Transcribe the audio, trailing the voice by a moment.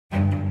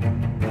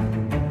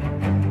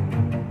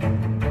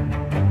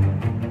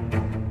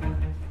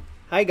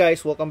Hi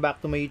guys, welcome back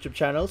to my YouTube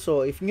channel.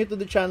 So if new to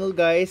the channel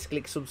guys,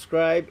 click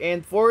subscribe.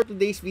 And for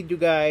today's video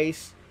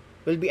guys,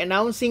 we'll be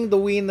announcing the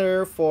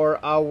winner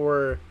for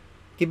our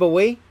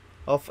giveaway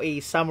of a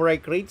samurai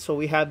crate. So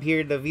we have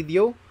here the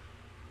video.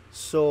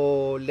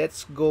 So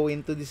let's go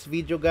into this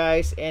video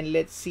guys and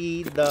let's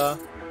see the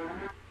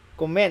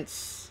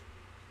comments.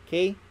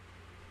 Okay.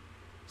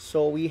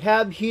 So we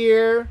have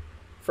here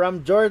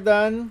from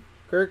Jordan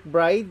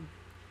Kirkbride,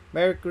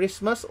 Merry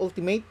Christmas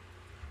Ultimate.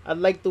 I'd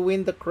like to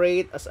win the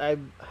crate as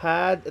I've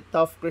had a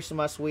tough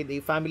Christmas with a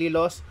family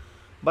loss,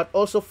 but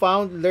also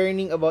found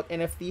learning about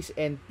NFTs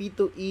and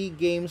P2E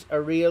games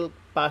a real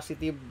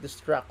positive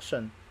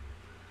distraction.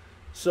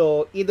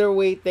 So either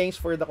way, thanks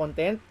for the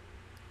content.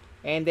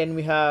 And then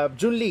we have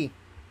Junli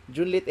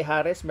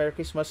Tejares, Merry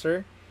Christmas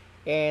sir,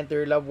 and to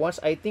your loved ones.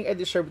 I think I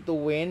deserve to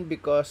win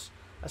because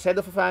as head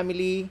of a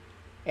family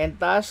and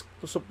tasked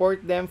to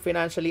support them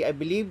financially, I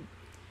believe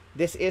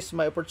this is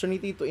my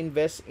opportunity to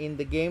invest in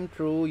the game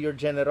through your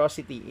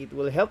generosity. It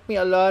will help me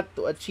a lot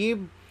to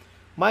achieve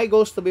my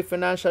goals to be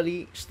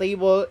financially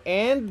stable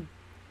and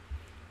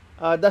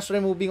thus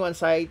removing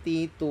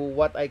anxiety to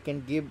what I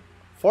can give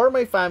for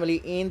my family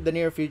in the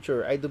near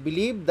future. I do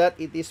believe that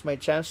it is my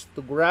chance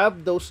to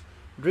grab those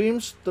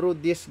dreams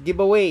through this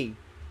giveaway.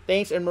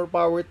 Thanks and more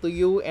power to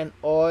you and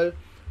all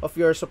of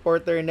your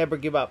supporter. Never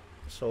give up.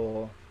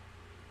 So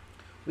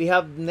we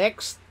have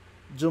next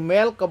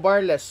Jumel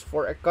Cabarles.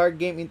 For a card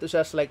game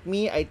enthusiast like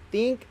me, I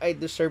think I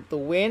deserve to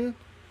win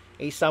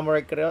a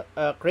samurai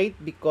crate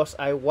because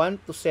I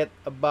want to set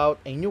about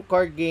a new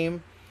card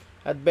game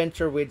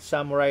adventure with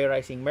Samurai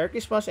Rising. Merry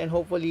Christmas and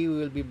hopefully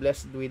we will be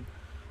blessed with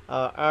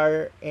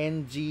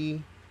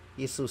RNG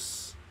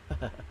Jesus.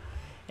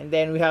 And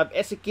then we have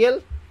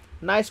Ezekiel.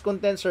 Nice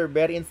content sir,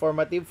 very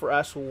informative for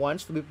us who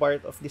wants to be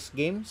part of this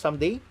game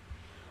someday.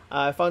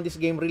 I found this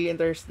game really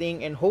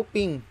interesting and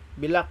hoping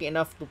be lucky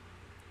enough to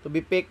be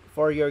picked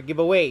for your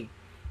giveaway.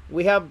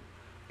 We have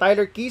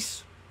Tyler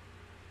Keys.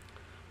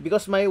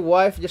 Because my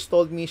wife just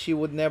told me she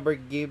would never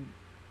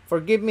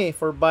forgive me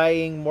for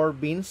buying more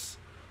beans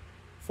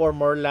for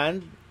more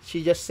land.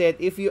 She just said,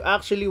 if you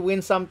actually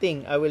win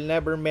something, I will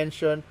never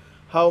mention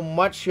how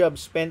much you have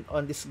spent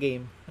on this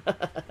game.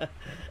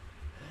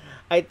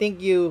 I think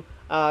you,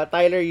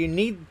 Tyler, you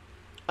need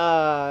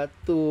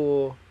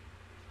to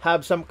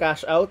have some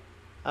cash out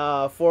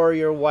for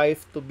your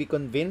wife to be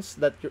convinced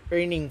that you're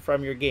earning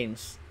from your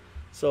gains.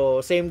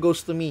 So same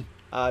goes to me.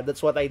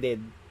 That's what I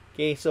did.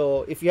 Okay,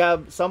 so if you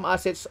have some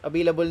assets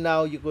available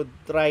now, you could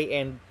try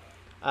and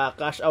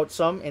cash out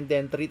some and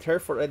then treat her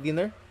for a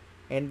dinner,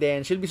 and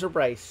then she'll be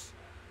surprised.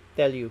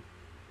 Tell you.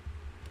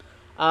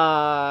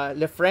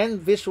 Lefriend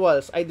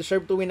Visuals. I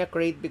deserve to win a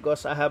crate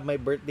because I have my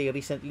birthday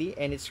recently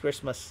and it's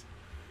Christmas.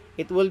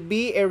 It will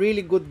be a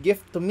really good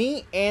gift to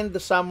me, and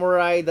the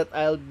samurai that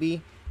I'll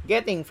be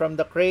getting from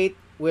the crate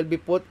will be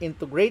put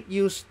into great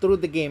use through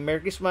the game.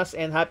 Merry Christmas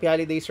and Happy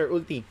Holidays, Sir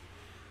Ulti.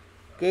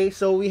 Okay,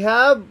 so we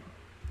have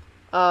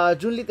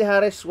Junli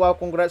Tejares. Wow,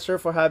 congrats sir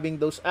for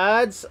having those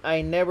ads.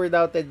 I never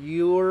doubted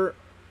your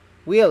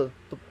will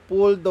to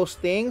pull those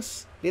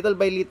things. Little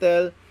by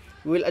little,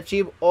 we will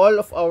achieve all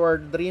of our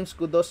dreams.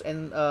 Kudos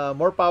and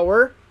more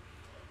power.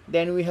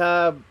 Then we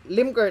have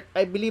Limkert.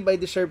 I believe I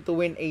deserve to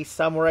win a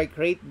samurai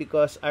crate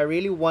because I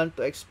really want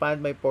to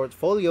expand my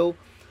portfolio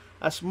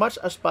as much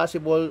as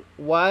possible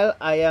while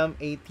I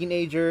am a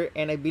teenager,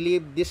 and I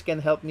believe this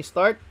can help me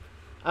start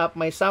up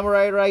my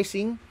Samurai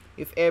Rising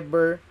if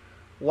ever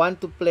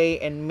want to play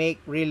and make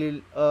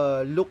really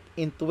look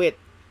into it.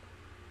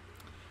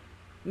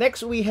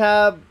 Next we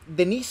have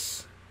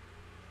Denise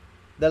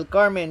Del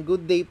Carmen.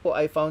 Good day po.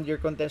 I found your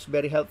contents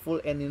very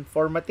helpful and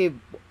informative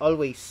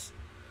always.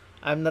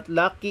 I'm not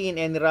lucky in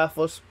any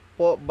raffles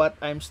po, but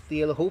I'm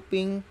still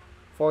hoping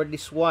for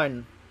this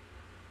one.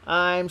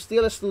 I'm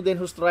still a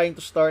student who's trying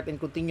to start and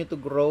continue to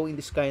grow in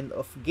this kind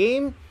of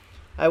game.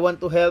 I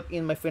want to help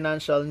in my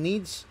financial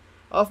needs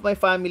of my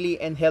family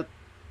and help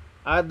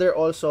other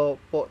also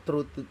po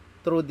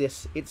through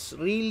this. It's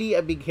really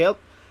a big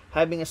help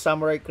having a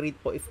samurai crate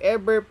po. If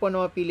ever po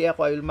na mapili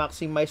ako, I will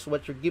maximize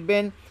what you're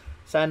given.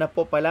 Sana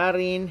po pala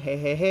rin.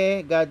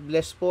 Hehehe. God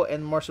bless po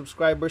and more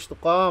subscribers to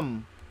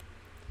come.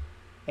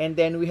 And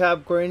then we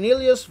have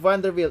Cornelius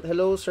Vanderbilt.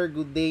 Hello sir,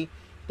 good day.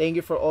 Thank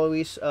you for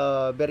always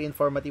very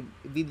informative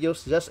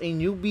videos. Just a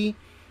newbie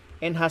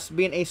and has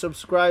been a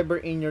subscriber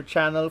in your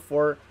channel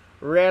for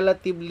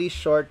relatively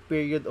short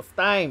period of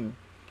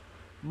time.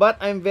 But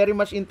I'm very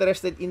much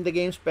interested in the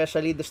game,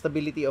 especially the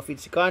stability of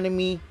its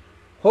economy.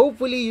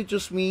 Hopefully you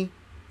choose me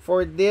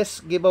for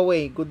this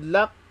giveaway. Good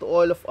luck to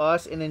all of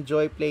us and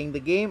enjoy playing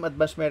the game.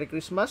 Advance Merry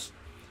Christmas.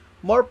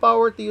 More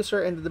power to you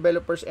sir and the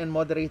developers and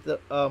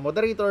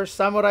moderators.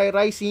 Samurai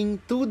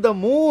Rising to the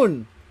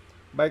Moon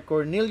by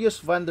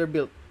Cornelius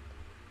Vanderbilt.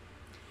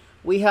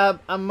 We have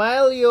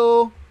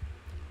Amalio.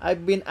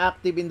 I've been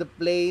active in the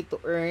play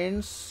to earn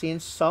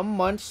since some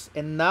months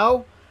and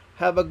now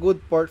have a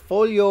good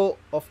portfolio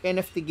of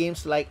NFT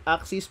games like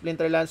Axie,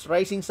 Splinterlands,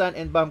 Rising Sun,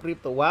 and Bomb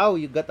Crypto. Wow,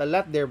 you got a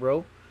lot there,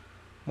 bro.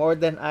 More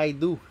than I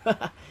do.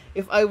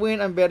 If I win,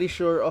 I'm very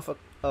sure of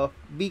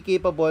be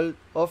capable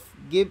of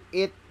give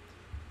it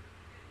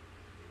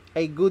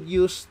a good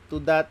use to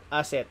that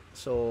asset.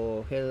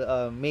 So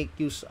he'll make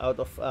use out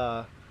of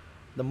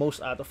the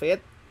most out of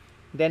it.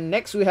 Then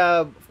next we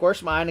have, of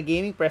course, Maana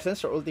Gaming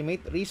Presence or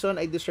Ultimate. Reason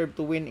I deserve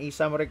to win a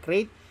Samurai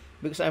Crate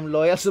because I'm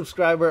loyal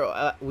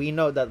subscriber. We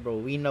know that, bro.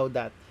 We know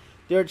that.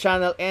 To your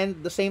channel,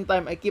 and the same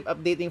time I keep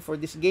updating for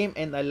this game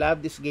and I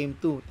love this game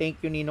too. Thank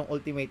you, Ninong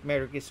Ultimate.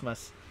 Merry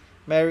Christmas.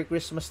 Merry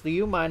Christmas to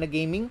you, Maana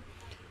Gaming.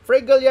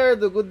 Fred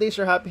Gallardo, good days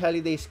or happy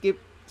holidays. Keep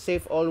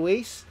safe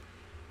always.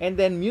 And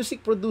then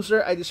music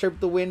producer, I deserve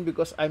to win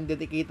because I'm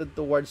dedicated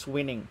towards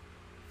winning.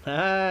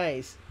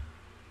 Nice.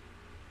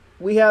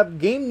 We have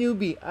game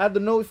newbie. I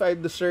don't know if I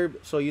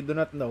deserve, so you do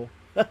not know.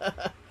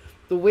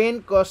 To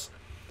win cause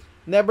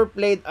never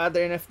played other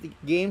NFT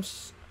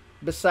games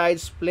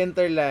besides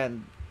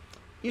Splinterland.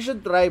 You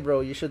should try,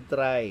 bro. You should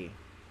try.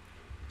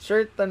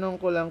 Sir,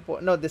 tanong ko lang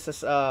po. No, this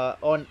is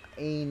on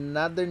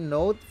another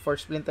note for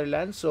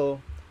Splinterland.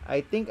 So, I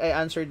think I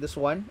answered this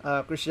one.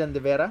 Christian De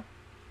Vera.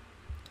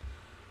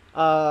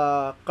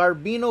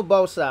 Carbino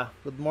Bausa,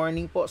 good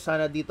morning po.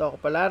 Sana dito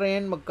ako pala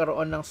rin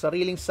magkaroon ng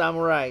sariling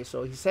samurai.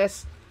 So he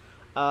says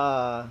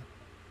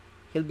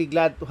he'll be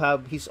glad to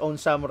have his own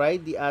samurai.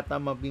 Di ata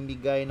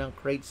mabibigay ng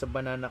crates sa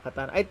Banana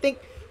Katana. I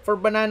think for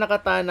Banana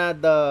Katana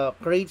the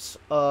crates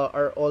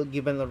are all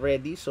given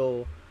already.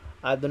 So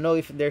I don't know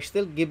if they're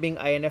still giving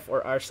INF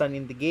or Arsan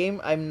in the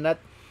game. I'm not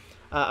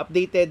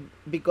updated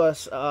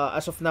because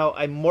as of now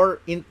I'm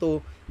more into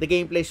the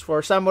gameplays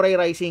for Samurai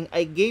Rising.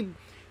 I gave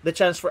the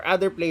chance for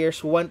other players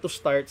who want to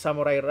start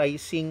Samurai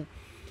Rising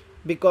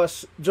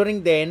because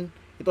during then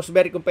it was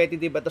very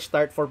competitive at the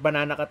start for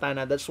Banana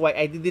Katana. That's why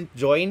I didn't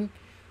join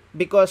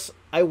because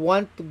I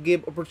want to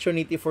give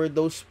opportunity for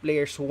those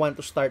players who want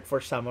to start for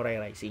Samurai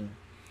Rising.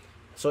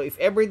 So if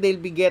ever they'll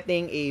be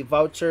getting a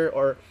voucher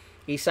or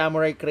a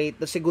Samurai Crate,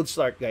 that's a good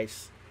start,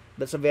 guys.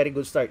 That's a very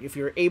good start. If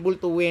you're able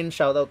to win,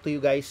 shout out to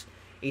you guys,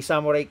 a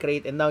Samurai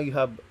Crate, and now you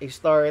have a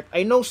start.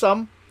 I know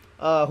some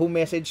who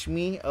messaged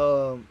me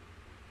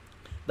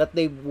that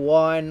they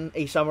won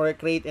a Samurai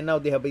Crate and now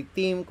they have a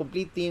team,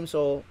 complete team.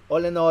 So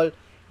all in all,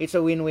 it's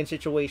a win-win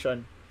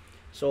situation.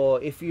 So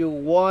if you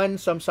won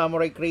some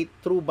Samurai Crate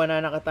through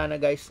Banana Katana,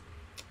 guys,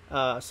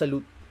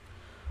 salute.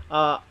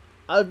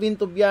 Alvin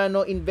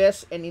Tobiano,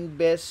 invest and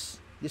invest.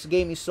 This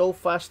game is so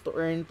fast to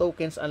earn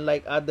tokens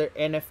unlike other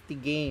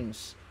NFT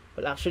games.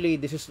 Well, actually,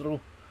 this is true,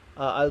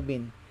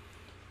 Alvin.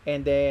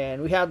 And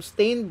then we have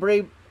Stain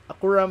Brave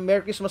Akura.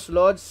 Merry Christmas,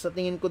 Lods. Sa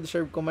tingin ko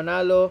deserve ko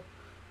manalo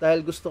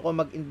dahil gusto ko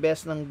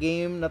mag-invest ng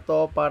game na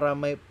to para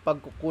may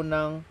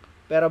pagkukunang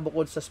pera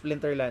bukod sa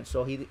Splinterland.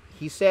 So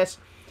he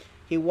says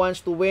he wants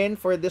to win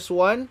for this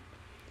one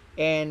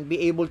and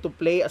be able to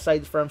play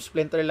aside from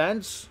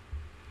Splinterlands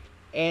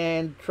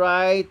and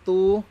try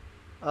to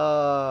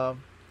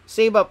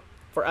save up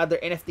for other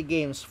NFT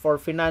games for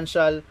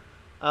financial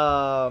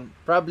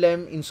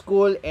problem in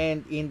school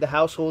and in the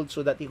household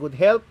so that he could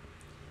help.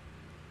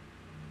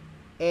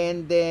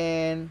 And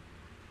then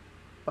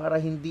para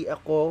hindi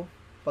ako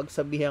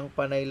pagsabihang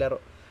panay laro.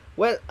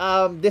 Well,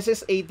 this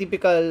is a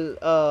typical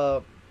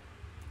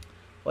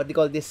what do you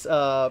call this,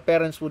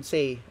 parents would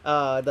say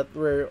that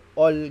we're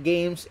all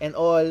games and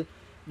all.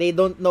 They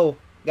don't know,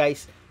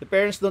 guys. The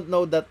parents don't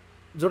know that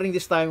during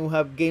this time we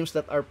have games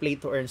that are play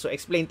to earn. So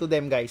explain to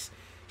them, guys.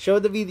 Show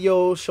the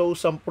video, show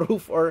some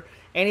proof or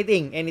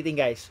anything,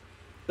 guys.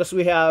 Because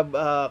we have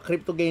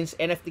crypto games,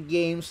 NFT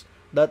games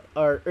that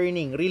are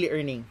earning, really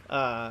earning,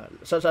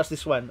 such as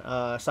this one,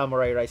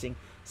 Samurai Rising.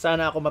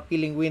 Sana ako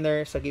mapiling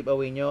winner sa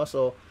giveaway nyo.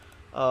 So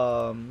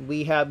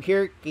we have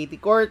here Katie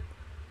Court.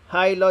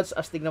 Hi Lods,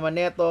 astig naman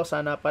neto.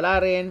 Sana pala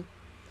rin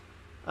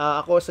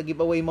ako sa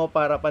giveaway mo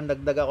para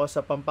pandagdag ako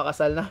sa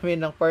pampakasal namin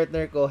ng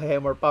partner ko. Hey,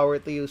 more power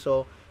to you.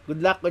 So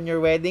good luck on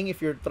your wedding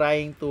if you're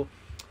trying to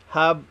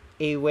have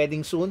a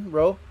wedding soon,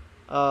 bro.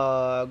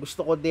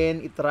 Gusto ko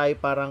din itry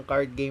parang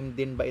card game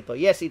din ba ito?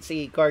 Yes, it's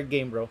a card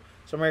game, bro.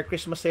 So Merry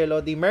Christmas to you,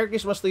 Lodi. Merry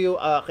Christmas to you,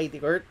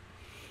 Katie Court.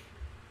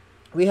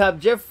 We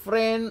have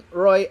Jeffren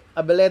Roy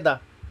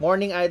Abeleda.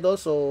 Morning idol.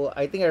 So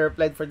I think I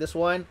replied for this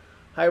one.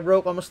 Hi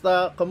bro,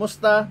 kamusta?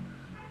 Kamusta?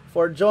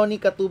 For Johnny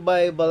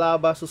Katubay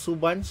Balaba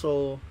Susuban.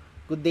 So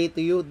good day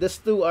to you.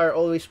 These two are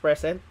always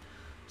present.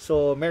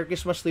 So Merry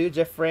Christmas to you,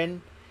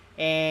 Jeffren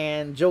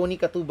and Johnny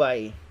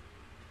Katubay.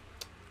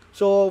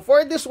 So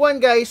for this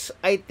one, guys,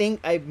 I think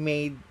I've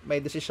made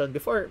my decision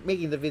before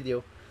making the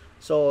video.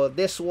 So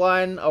this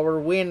one, our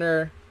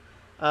winner,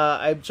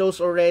 I've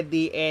chose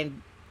already,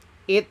 and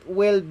it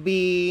will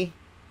be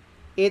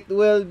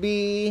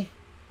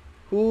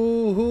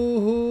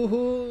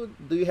who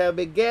do you have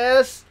a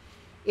guess?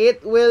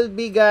 It will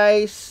be,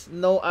 guys,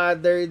 no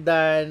other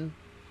than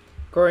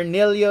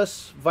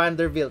Cornelius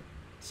Vanderbilt.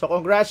 So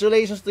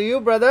congratulations to you,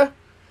 brother,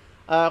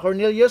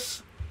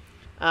 Cornelius.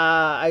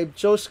 I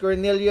chose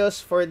Cornelius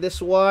for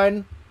this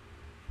one,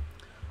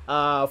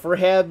 for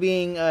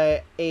having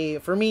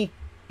for me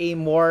a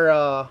more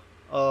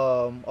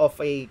of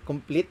a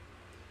complete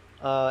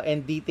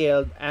and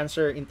detailed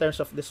answer in terms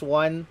of this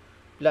one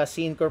Plus,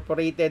 he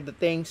incorporated the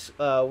things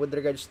with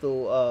regards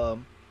to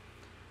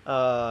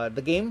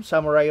the game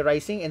Samurai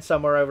Rising and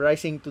Samurai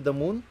Rising to the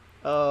Moon.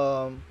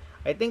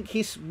 I think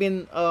he's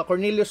been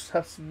Cornelius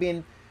has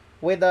been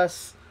with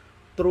us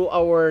through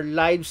our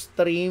live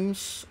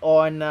streams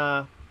on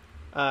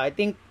I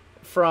think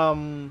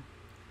from,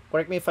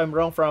 correct me if I'm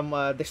wrong, from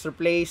Dexter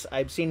Plays.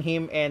 I've seen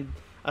him, and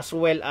as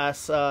well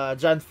as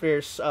John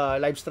Freer's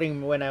live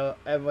stream when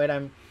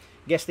I'm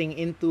guesting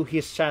into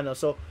his channel.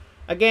 So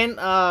again,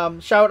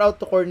 shout out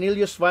to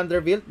Cornelius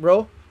Vanderbilt,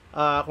 bro.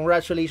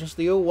 Congratulations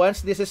to you.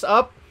 Once this is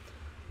up,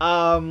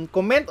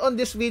 comment on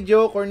this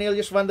video,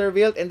 Cornelius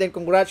Vanderbilt, and then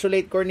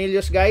congratulate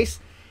Cornelius, guys.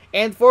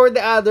 And for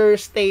the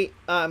others, stay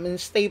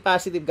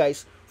positive,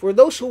 guys. For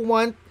those who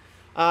want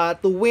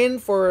to win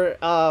for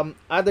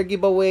other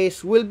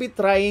giveaways, we'll be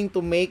trying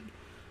to make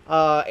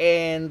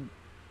and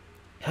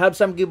have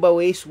some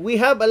giveaways. We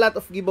have a lot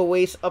of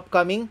giveaways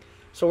upcoming,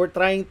 so we're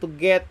trying to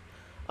get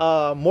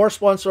more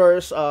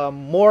sponsors,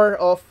 more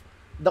of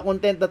the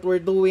content that we're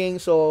doing.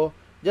 So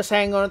just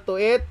hang on to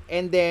it,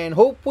 and then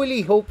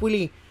hopefully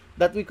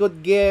that we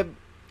could give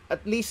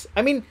at least,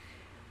 I mean,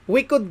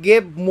 we could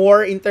give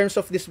more in terms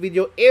of this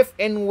video if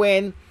and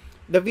when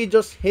the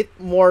videos hit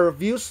more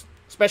views,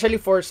 especially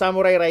for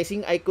Samurai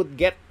Rising. I could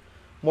get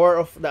more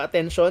of the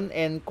attention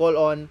and call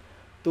on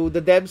to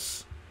the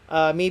devs,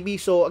 maybe.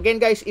 So again,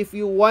 guys, if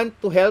you want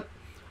to help,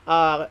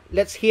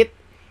 let's hit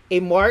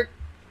a mark,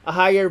 a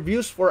higher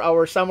views for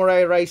our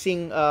Samurai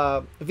Rising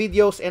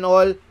videos and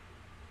all,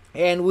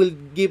 and we'll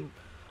give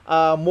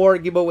more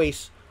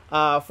giveaways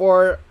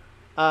for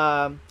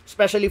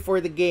especially for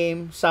the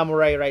game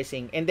Samurai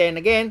Rising. And then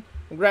again,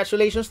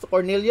 congratulations to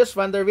Cornelius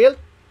Vanderbilt.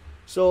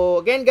 So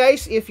again,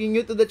 guys, if you're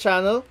new to the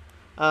channel,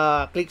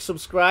 click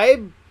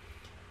subscribe.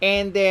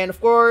 And then of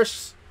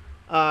course,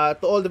 to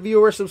all the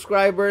viewers,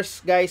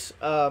 subscribers, guys,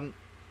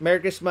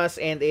 Merry Christmas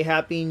and a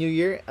Happy New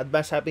Year.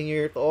 Advance Happy New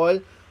Year to all.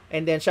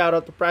 And then shout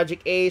out to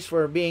Project Ace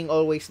for being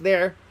always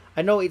there.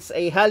 I know it's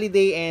a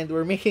holiday and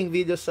we're making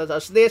videos such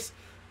as this,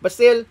 but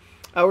still,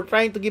 we're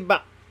trying to give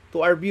back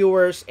to our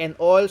viewers and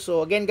all.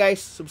 So again, guys,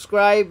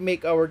 subscribe,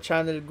 make our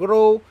channel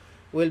grow.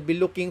 We'll be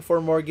looking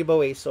for more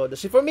giveaways. So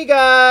that's it for me,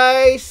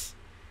 guys.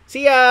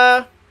 See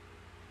ya!